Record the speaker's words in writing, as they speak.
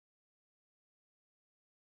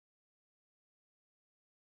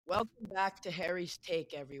Welcome back to Harry's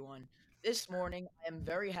Take, everyone. This morning, I am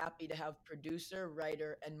very happy to have producer,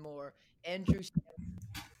 writer, and more Andrew Samson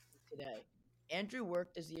today. Andrew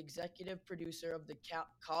worked as the executive producer of the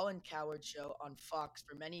Colin Coward Show on Fox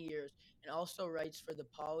for many years and also writes for the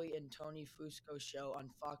Polly and Tony Fusco Show on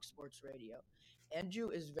Fox Sports Radio. Andrew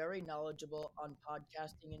is very knowledgeable on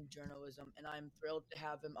podcasting and journalism, and I am thrilled to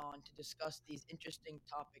have him on to discuss these interesting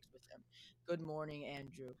topics with him. Good morning,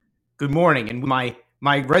 Andrew. Good morning. And my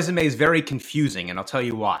resume is very confusing, and I'll tell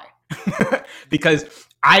you why. Because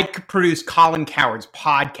I produced Colin Coward's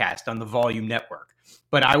podcast on the Volume Network,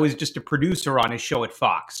 but I was just a producer on his show at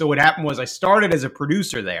Fox. So what happened was I started as a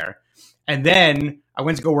producer there, and then I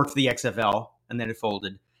went to go work for the XFL, and then it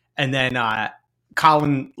folded. And then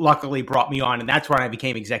Colin luckily brought me on, and that's when I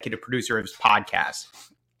became executive producer of his podcast.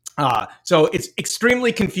 So it's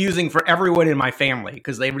extremely confusing for everyone in my family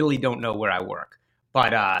because they really don't know where I work.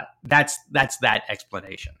 But that's that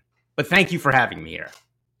explanation. But thank you for having me here.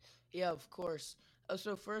 Yeah, of course.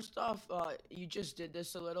 So first off, you just did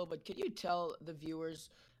this a little, but could you tell the viewers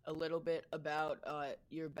a little bit about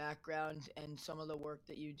your background and some of the work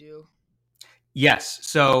that you do? Yes.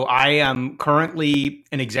 So I am currently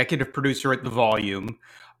an executive producer at The Volume,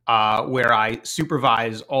 where I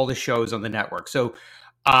supervise all the shows on the network. So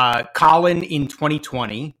Colin in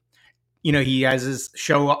 2020, he has his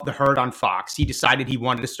show Up the Herd on Fox. He decided he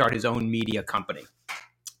wanted to start his own media company.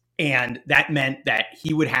 And that meant that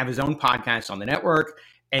he would have his own podcast on the network,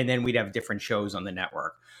 and then we'd have different shows on the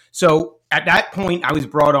network. So at that point, I was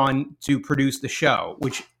brought on to produce the show,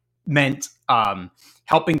 which meant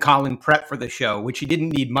helping Colin prep for the show, which he didn't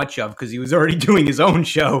need much of because he was already doing his own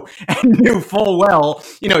show and knew full well,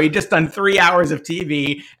 he'd just done 3 hours of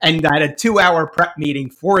TV and had a 2-hour prep meeting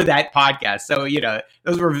for that podcast. So,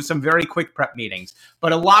 those were some very quick prep meetings.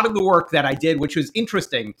 But a lot of the work that I did, which was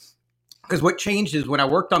interesting, because what changed is when I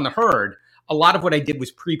worked on The Herd, a lot of what I did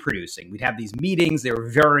was pre-producing. We'd have these meetings. They were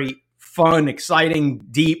very fun, exciting,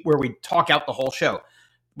 deep, where we'd talk out the whole show.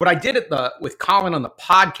 What I did with Colin on the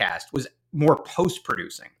podcast was more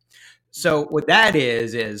post-producing. So what that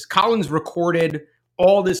is Colin's recorded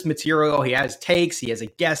all this material. He has takes, he has a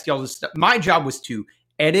guest, all this stuff. My job was to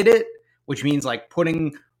edit it, which means like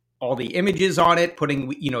putting all the images on it, putting,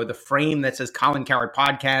 the frame that says Colin Coward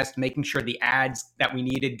Podcast, making sure the ads that we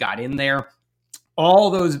needed got in there, all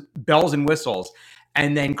those bells and whistles,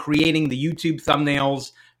 and then creating the YouTube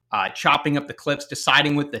thumbnails, chopping up the clips,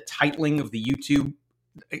 deciding what the titling of the YouTube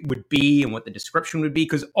would be and what the description would be,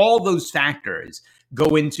 because all those factors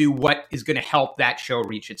go into what is going to help that show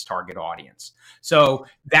reach its target audience. So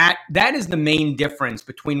that is the main difference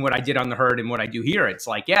between what I did on The Herd and what I do here. It's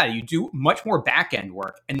like, yeah, you do much more back end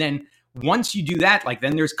work. And then once you do that,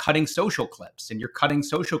 then there's cutting social clips, and you're cutting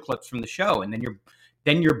social clips from the show. And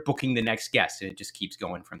then you're booking the next guest, and it just keeps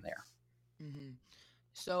going from there. Mm-hmm.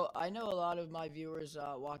 So I know a lot of my viewers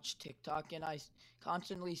watch TikTok, and I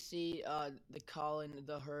constantly see the Colin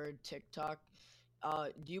the Herd TikTok.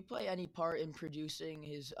 Do you play any part in producing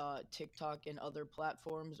his TikTok and other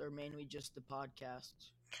platforms, or mainly just the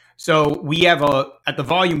podcasts? So we have at the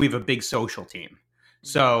Volume, we have a big social team.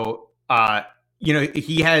 So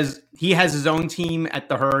he has his own team at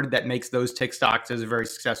the Herd that makes those TikToks. Those are very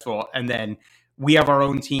successful, and then we have our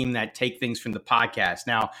own team that take things from the podcast.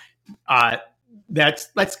 Now,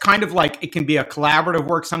 that's kind of like, it can be a collaborative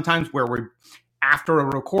work sometimes where we're after a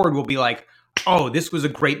record, we'll be like, oh, this was a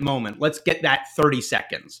great moment. Let's get that 30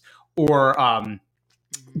 seconds. Or,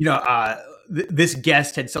 this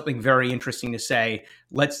guest had something very interesting to say.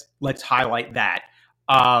 Let's highlight that.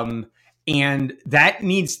 And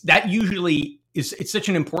that usually it's such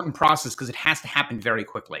an important process because it has to happen very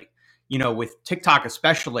quickly. With TikTok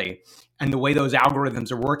especially, and the way those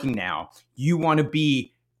algorithms are working now, you want to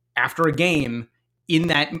be after a game in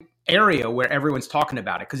that area where everyone's talking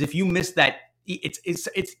about it. Because if you miss that, it's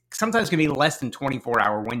sometimes going to be less than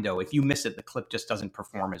 24-hour window. If you miss it, the clip just doesn't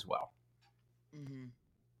perform as well. Mm-hmm.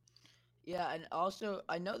 Yeah, and also,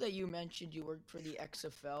 I know that you mentioned you worked for the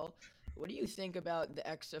XFL. What do you think about the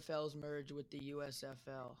XFL's merge with the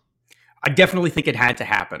USFL? I definitely think it had to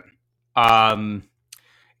happen.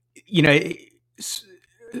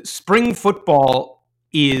 Spring football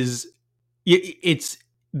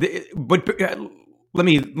but let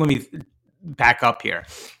me back up here.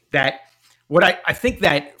 That what I think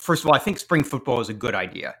that, first of all, I think spring football is a good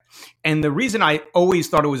idea. And the reason I always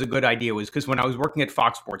thought it was a good idea was because when I was working at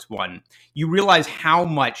Fox Sports 1, you realize how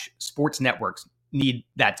much sports networks need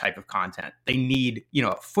that type of content. They need,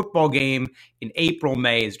 a football game in April,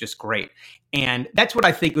 May is just great. And that's what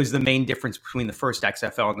I think was the main difference between the first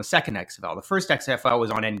XFL and the second XFL. The first XFL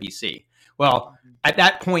was on NBC. Well, at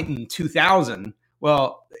that point in 2000,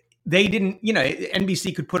 Well, they didn't,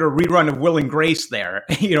 NBC could put a rerun of Will and Grace there,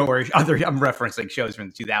 or other, I'm referencing shows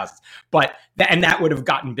from the 2000s, and that would have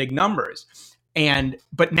gotten big numbers.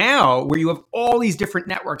 But now where you have all these different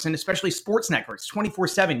networks, and especially sports networks,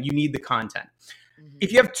 24/7, you need the content.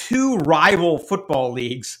 If you have two rival football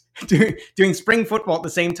leagues doing spring football at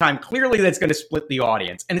the same time, clearly that's going to split the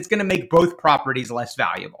audience, and it's going to make both properties less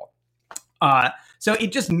valuable. So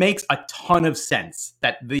it just makes a ton of sense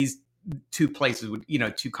that these two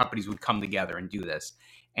companies would come together and do this.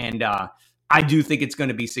 And I do think it's going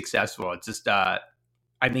to be successful. It's just, I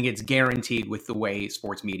think it's guaranteed with the way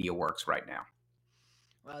sports media works right now.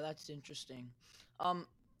 Wow, that's interesting.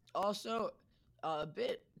 Also, a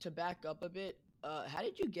bit to back up a bit, how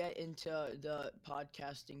did you get into the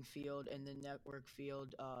podcasting field and the network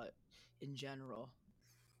field in general?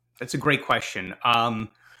 That's a great question.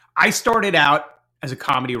 I started out as a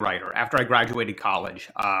comedy writer after I graduated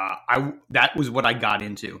college. That was what I got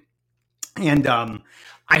into, and I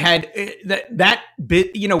had that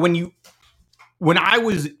bit. When I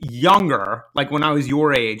was younger, like when I was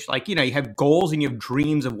your age, you have goals and you have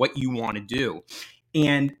dreams of what you want to do,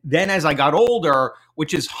 and then as I got older,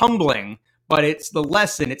 which is humbling, but it's the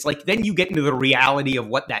lesson. It's like then you get into the reality of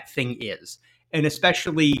what that thing is, and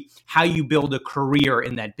especially how you build a career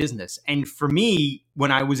in that business. And for me,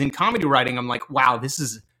 when I was in comedy writing, I'm like, wow, this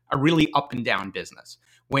is a really up and down business.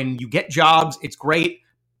 When you get jobs, it's great.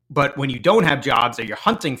 But when you don't have jobs or you're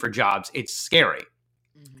hunting for jobs, it's scary.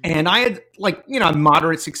 And I had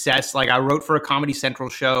moderate success. Like I wrote for a Comedy Central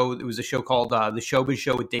show. It was a show called The Showbiz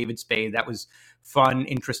Show with David Spade. That was fun,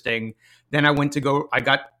 interesting. Then I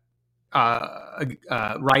got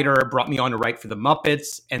a writer brought me on to write for the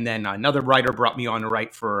Muppets, and then another writer brought me on to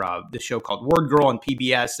write for the show called Word Girl on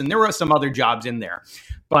PBS, and there were some other jobs in there.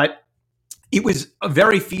 But it was a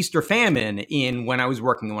very feast or famine in when I was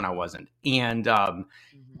working and when I wasn't. And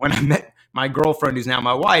when I met my girlfriend, who's now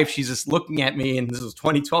my wife, she's just looking at me, and this was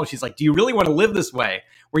 2012. She's like, do you really want to live this way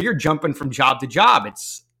where you're jumping from job to job?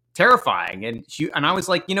 It's terrifying. And I was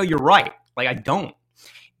like, you're right. Like, I don't.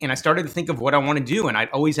 And I started to think of what I want to do. And I'd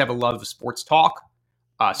always have a love of sports talk,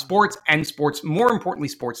 more importantly,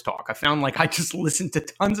 sports talk. I found I just listened to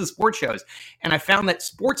tons of sports shows. And I found that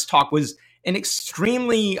sports talk was an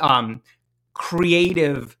extremely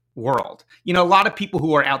creative world. A lot of people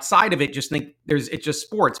who are outside of it just think it's just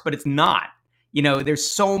sports, but it's not. There's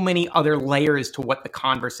so many other layers to what the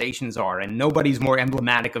conversations are, and nobody's more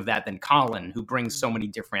emblematic of that than Colin, who brings so many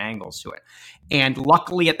different angles to it. And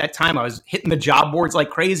luckily at that time, I was hitting the job boards like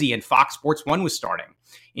crazy, and Fox Sports 1 was starting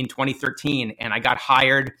in 2013, and I got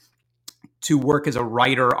hired to work as a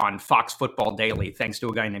writer on Fox Football Daily, thanks to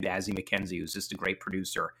a guy named Azzy McKenzie, who's just a great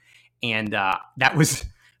producer. And that was...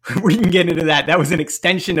 we can get into that. That was an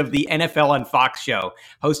extension of the NFL on Fox show,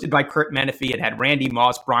 hosted by Kurt Menefee. It had Randy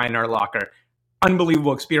Moss, Brian Urlacher.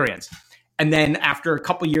 Unbelievable experience. And then after a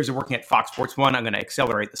couple of years of working at Fox Sports 1, I'm going to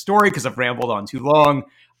accelerate the story because I've rambled on too long.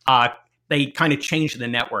 They kind of changed the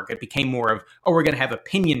network. It became more of, we're going to have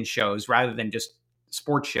opinion shows rather than just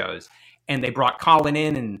sports shows. And they brought Colin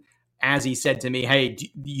in, and as he said to me, hey,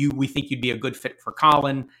 we think you'd be a good fit for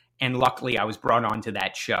Colin. And luckily, I was brought on to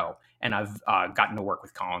that show. And I've gotten to work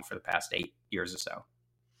with Colin for the past 8 years or so.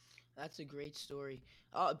 That's a great story.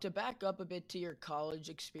 To back up a bit to your college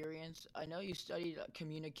experience, I know you studied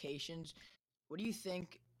communications. What do you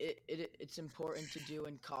think it's important to do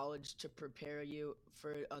in college to prepare you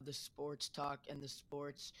for the sports talk and the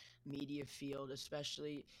sports media field,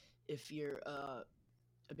 especially if you're a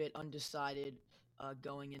bit undecided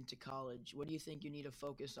going into college? What do you think you need to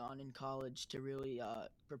focus on in college to really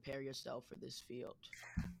prepare yourself for this field?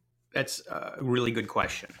 That's a really good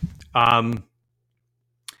question.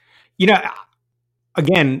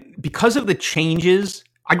 Again, because of the changes,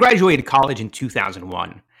 I graduated college in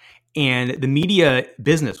 2001, and the media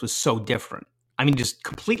business was so different. I mean, just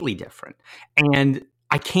completely different. And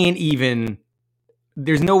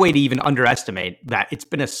there's no way to even underestimate that. It's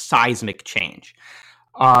been a seismic change.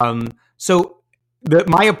 So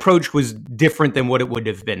my approach was different than what it would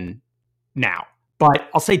have been now. But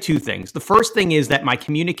I'll say two things. The first thing is that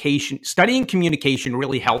studying communication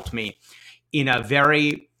really helped me in a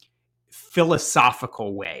very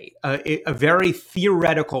philosophical way, a very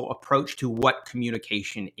theoretical approach to what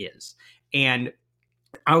communication is. And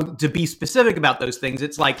to be specific about those things,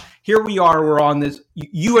 it's like, here we are, we're on this,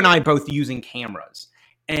 you and I both using cameras,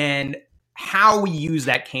 and how we use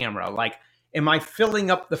that camera. Like, am I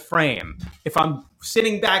filling up the frame? If I'm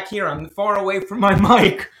sitting back here, I'm far away from my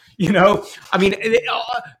mic. I mean,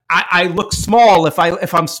 I look small if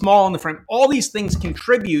I'm small in the frame. All these things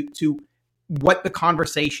contribute to what the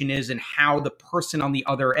conversation is and how the person on the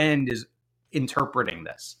other end is interpreting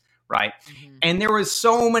this, right? Mm-hmm. And there was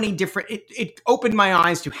so many different, it opened my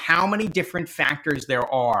eyes to how many different factors there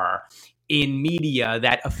are in media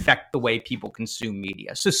that affect the way people consume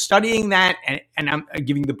media. So studying that, and I'm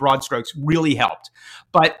giving the broad strokes, really helped.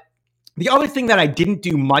 But the other thing that I didn't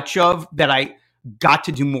do much of that I got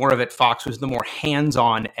to do more of at Fox was the more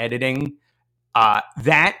hands-on editing.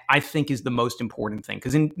 That I think is the most important thing.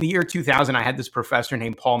 Because in the year 2000, I had this professor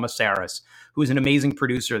named Paul Massaris, who was an amazing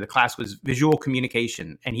producer. The class was visual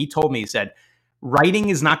communication. And he told me, he said, writing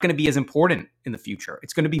is not going to be as important in the future.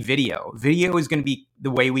 It's going to be video. Video is going to be the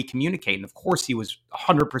way we communicate. And of course, he was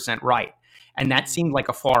 100% right. And that seemed like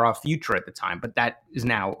a far off future at the time, but that is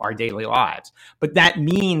now our daily lives. But that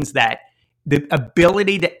means that the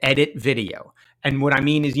ability to edit video, and what I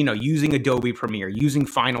mean is, using Adobe Premiere, using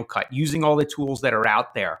Final Cut, using all the tools that are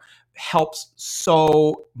out there helps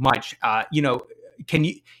so much. Can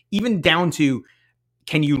you, even down to,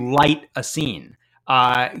 can you light a scene?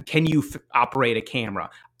 Can you operate a camera?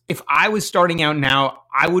 If I was starting out now,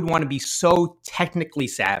 I would want to be so technically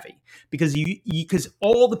savvy because because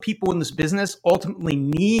all the people in this business ultimately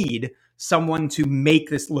need someone to make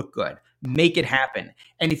this look good, make it happen.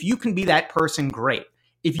 And if you can be that person, great.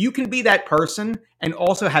 If you can be that person and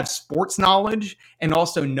also have sports knowledge and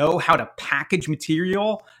also know how to package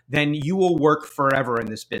material, then you will work forever in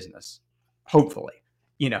this business. Hopefully,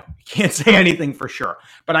 can't say anything for sure,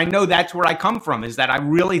 but I know that's where I come from, is that I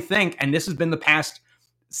really think, and this has been the past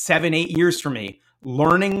 7-8 years for me,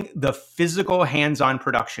 learning the physical hands-on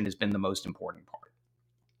production has been the most important part.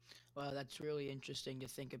 Wow, that's really interesting to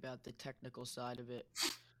think about the technical side of it.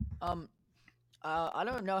 Um, I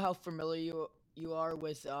don't know how familiar you are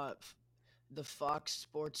with the Fox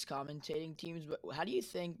Sports commentating teams, but how do you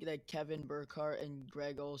think that Kevin Burkhardt and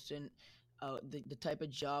Greg Olson, the type of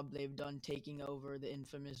job they've done taking over the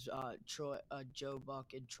infamous Joe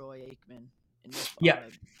Buck and Troy Aikman in this Yeah.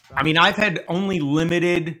 I mean, I've had only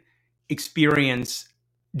limited experience.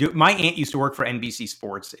 My aunt used to work for NBC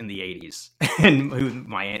Sports in the 80s, and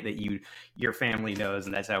my aunt that your family knows,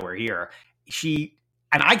 and that's how we're here.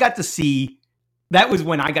 And I got to see, that was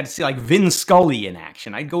when I got to see like Vin Scully in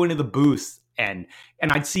action. I'd go into the booth and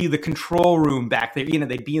I'd see the control room back there.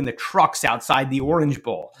 They'd be in the trucks outside the Orange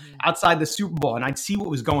Bowl, outside the Super Bowl, and I'd see what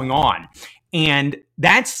was going on. And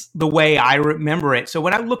that's the way I remember it. So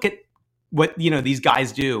when I look at what these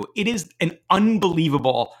guys do, it is an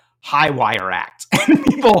unbelievable high wire act. And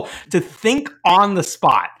people to think on the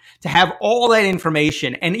spot, to have all that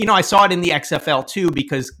information. And, I saw it in the XFL too,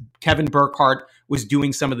 because Kevin Burkhardt was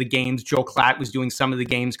doing some of the games. Joe Klatt was doing some of the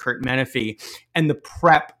games, Kurt Menefee, and the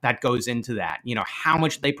prep that goes into that, how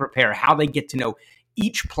much they prepare, how they get to know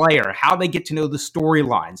each player, how they get to know the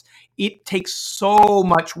storylines. It takes so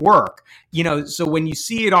much work, so when you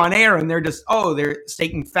see it on air and they're just, they're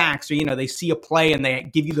stating facts, or, they see a play and they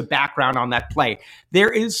give you the background on that play. There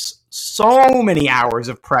is so many hours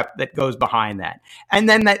of prep that goes behind that. And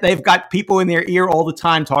then that they've got people in their ear all the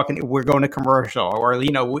time talking, we're going to commercial, or,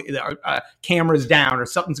 camera's down, or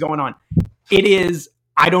something's going on. It is,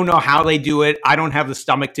 I don't know how they do it. I don't have the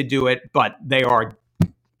stomach to do it, but they are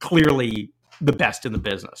clearly the best in the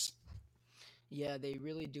business. Yeah, they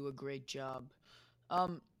really do a great job.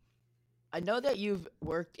 I know that you've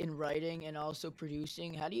worked in writing and also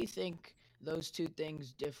producing. How do you think those two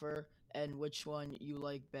things differ, and which one you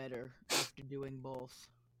like better after doing both?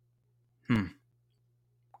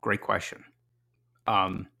 Great question.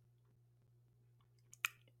 I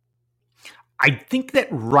think that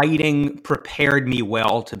writing prepared me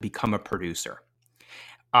well to become a producer.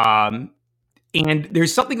 And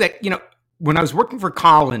there's something that, when I was working for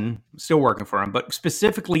Colin, still working for him, but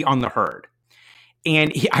specifically on The Herd.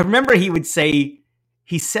 And I remember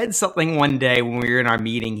he said something one day when we were in our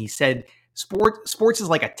meeting. He said, sports is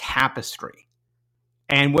like a tapestry.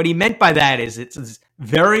 And what he meant by that is it's this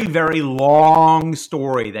very, very long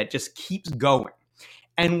story that just keeps going.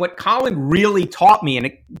 And what Colin really taught me, and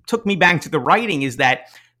it took me back to the writing, is that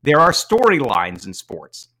there are storylines in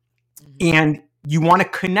sports. Mm-hmm. And you want to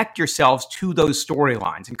connect yourselves to those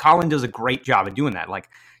storylines. And Colin does a great job of doing that. Like,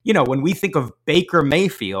 when we think of Baker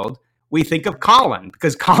Mayfield, we think of Colin,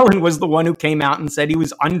 because Colin was the one who came out and said he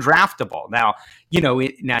was undraftable. Now,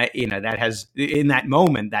 that has, in that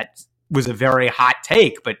moment, that was a very hot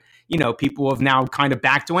take, but, people have now kind of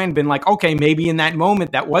backed away and been like, okay, maybe in that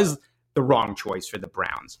moment that was the wrong choice for the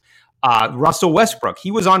Browns. Russell Westbrook, he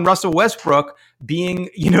was on Russell Westbrook being,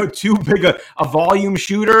 too big a volume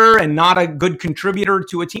shooter and not a good contributor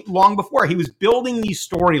to a team long before. He was building these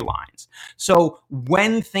storylines. So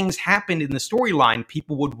when things happened in the storyline,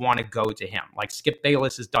 people would want to go to him. Like Skip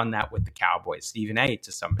Bayless has done that with the Cowboys. Stephen A,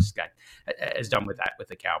 to some extent, has done with that with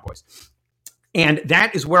the Cowboys. And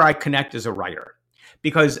that is where I connect as a writer,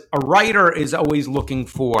 because a writer is always looking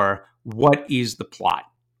for what is the plot?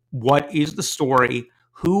 What is the story?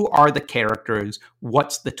 Who are the characters?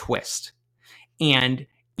 What's the twist? And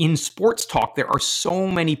in sports talk, there are so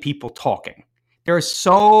many people talking. There are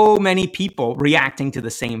so many people reacting to the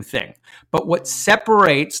same thing. But what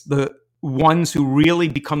separates the ones who really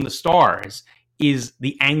become the stars is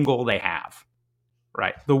the angle they have,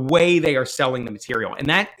 right? The way they are selling the material. And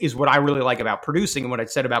that is what I really like about producing and what I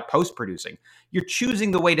said about post-producing. You're choosing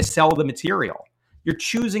the way to sell the material. You're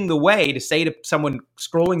choosing the way to say to someone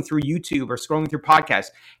scrolling through YouTube or scrolling through podcasts,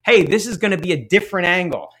 hey, this is going to be a different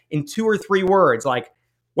angle in 2 or 3 words, like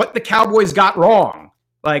what the Cowboys got wrong.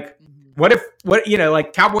 Like,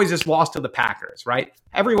 like Cowboys just lost to the Packers, right?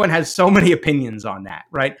 Everyone has so many opinions on that,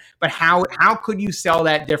 right? But how could you sell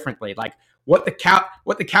that differently? Like what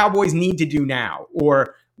the Cowboys need to do now,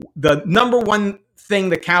 or the number one thing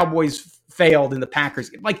the Cowboys failed in the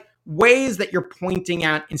Packers, like ways that you're pointing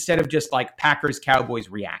out instead of just like Packers Cowboys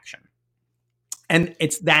reaction. And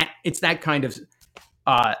it's that kind of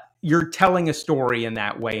you're telling a story in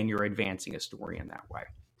that way, and you're advancing a story in that way.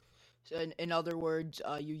 So in other words,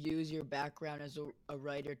 you use your background as a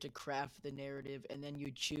writer to craft the narrative, and then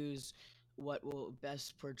you choose what will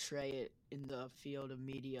best portray it in the field of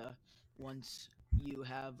media once you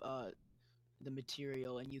have the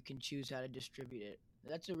material and you can choose how to distribute it.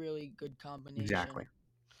 That's a really good Exactly. combination.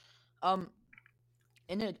 Um,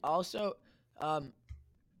 and it also, um,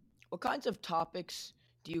 what kinds of topics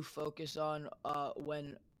do you focus on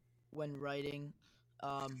when writing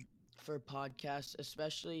um, for podcasts?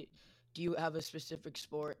 Especially, do you have a specific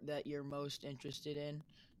sport that you're most interested in,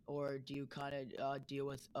 or do you kind of deal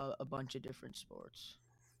with a bunch of different sports?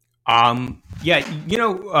 Yeah,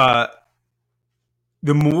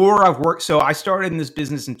 the more I've worked, so I started in this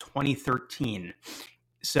business in 2013,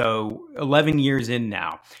 so 11 years in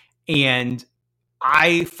now, and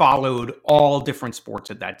I followed all different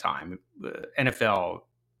sports at that time: NFL,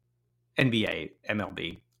 NBA,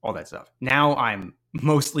 MLB, all that stuff. Now I'm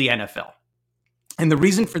mostly NFL. And the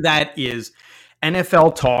reason for that is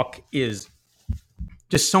NFL talk is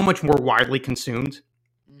just so much more widely consumed.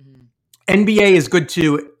 Mm-hmm. NBA is good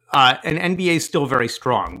too, and NBA is still very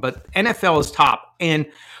strong, but NFL is top. And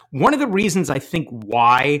one of the reasons I think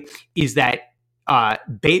why is that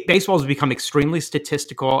baseball has become extremely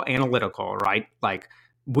statistical, analytical, right? Like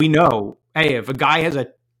we know, hey, if a guy has a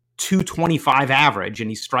 225 average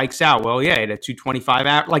and he strikes out, well, yeah, at a 225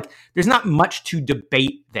 average, like there's not much to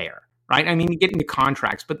debate there, right? I mean, you get into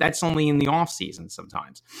contracts, but that's only in the off season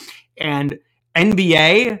sometimes. And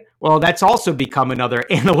NBA, well, that's also become another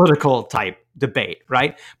analytical type debate,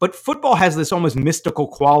 right? But football has this almost mystical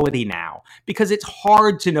quality now because it's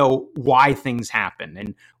hard to know why things happen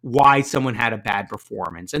and why someone had a bad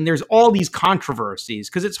performance. And there's all these controversies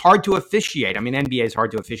because it's hard to officiate. I mean, NBA is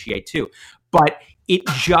hard to officiate too, but it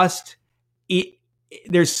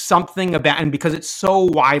there's something about, and because it's so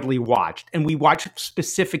widely watched and we watch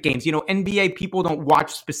specific games, NBA people don't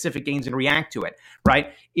watch specific games and react to it,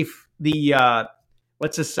 right? If the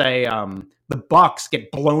let's just say the Bucks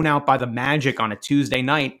get blown out by the Magic on a Tuesday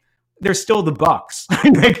night, they're still the Bucks.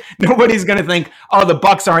 Like, nobody's going to think, oh, the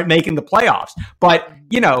Bucks aren't making the playoffs. But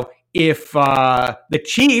if the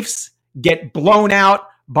Chiefs get blown out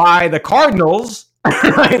by the Cardinals,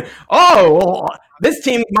 right? Oh, well, this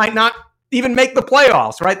team might not even make the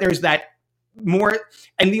playoffs, right? There's that more,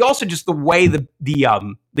 and also just the way the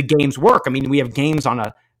games work. I mean, we have games on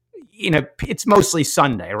it's mostly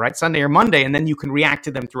Sunday, right? Sunday or Monday, and then you can react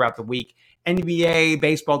to them throughout the week. NBA,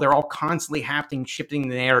 baseball, they're all constantly happening, shifting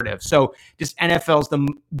the narrative. So just NFL's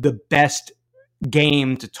the best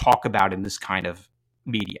game to talk about in this kind of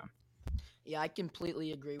medium. Yeah, I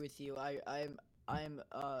completely agree with you. I'm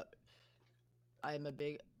a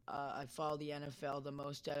big I follow the NFL the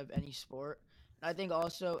most out of any sport. And I think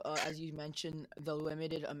also, as you mentioned, the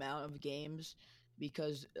limited amount of games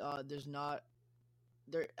because there's not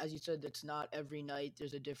there, as you said, it's not every night.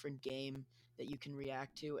 There's a different game that you can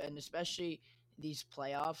react to, and especially these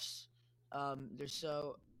playoffs, they're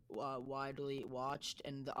so widely watched,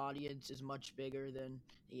 and the audience is much bigger than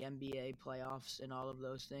the NBA playoffs and all of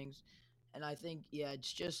those things. And I think, yeah,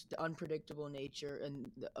 it's just the unpredictable nature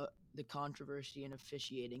and the controversy in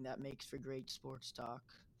officiating that makes for great sports talk.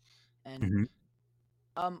 And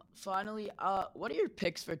Mm-hmm. finally, what are your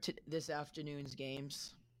picks for this afternoon's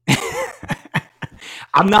games?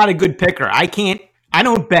 I'm not a good picker. I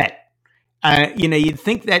don't bet. You'd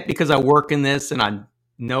think that because I work in this and I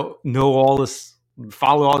know all this,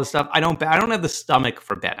 follow all this stuff. I don't bet. I don't have the stomach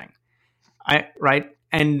for betting. Right.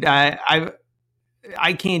 And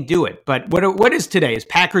I can't do it. But what is today? Is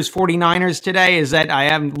Packers 49ers today? Is that I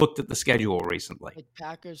haven't looked at the schedule recently. It's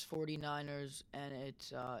Packers 49ers and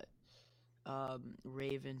it's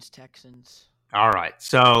Ravens Texans. All right.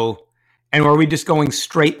 So, and are we just going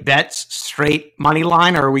straight bets, straight money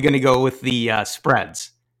line, or are we going to go with the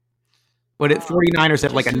spreads? What it Uh 49ers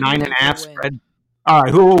have like just a who do you nine and think a will half win? spread. All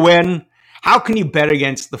right, who will win? How can you bet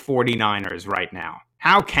against the 49ers right now?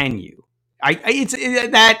 How can you?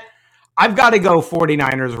 That I've got to go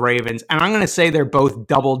 49ers Ravens, and I'm going to say they're both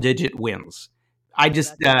double digit wins. I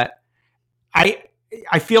just That's I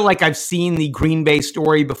I feel like I've seen the Green Bay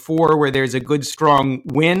story before where there's a good strong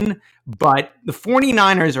win, but the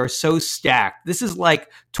 49ers are so stacked. This is like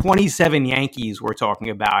 27 Yankees we're talking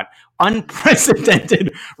about.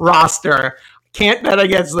 Unprecedented roster. Can't bet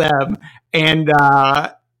against them. And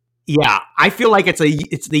yeah, I feel like it's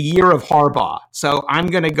the year of Harbaugh. So I'm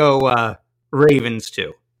going to go Ravens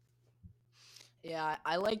too. Yeah,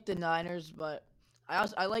 I like the Niners, but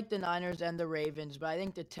I like the Niners and the Ravens, but I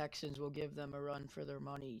think the Texans will give them a run for their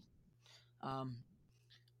money. Um,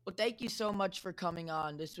 well, thank you so much for coming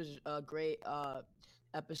on. This was a great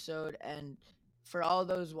episode, and for all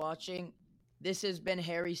those watching, this has been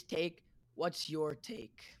Harry's take. What's your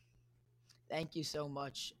take? Thank you so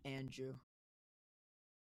much, Andrew.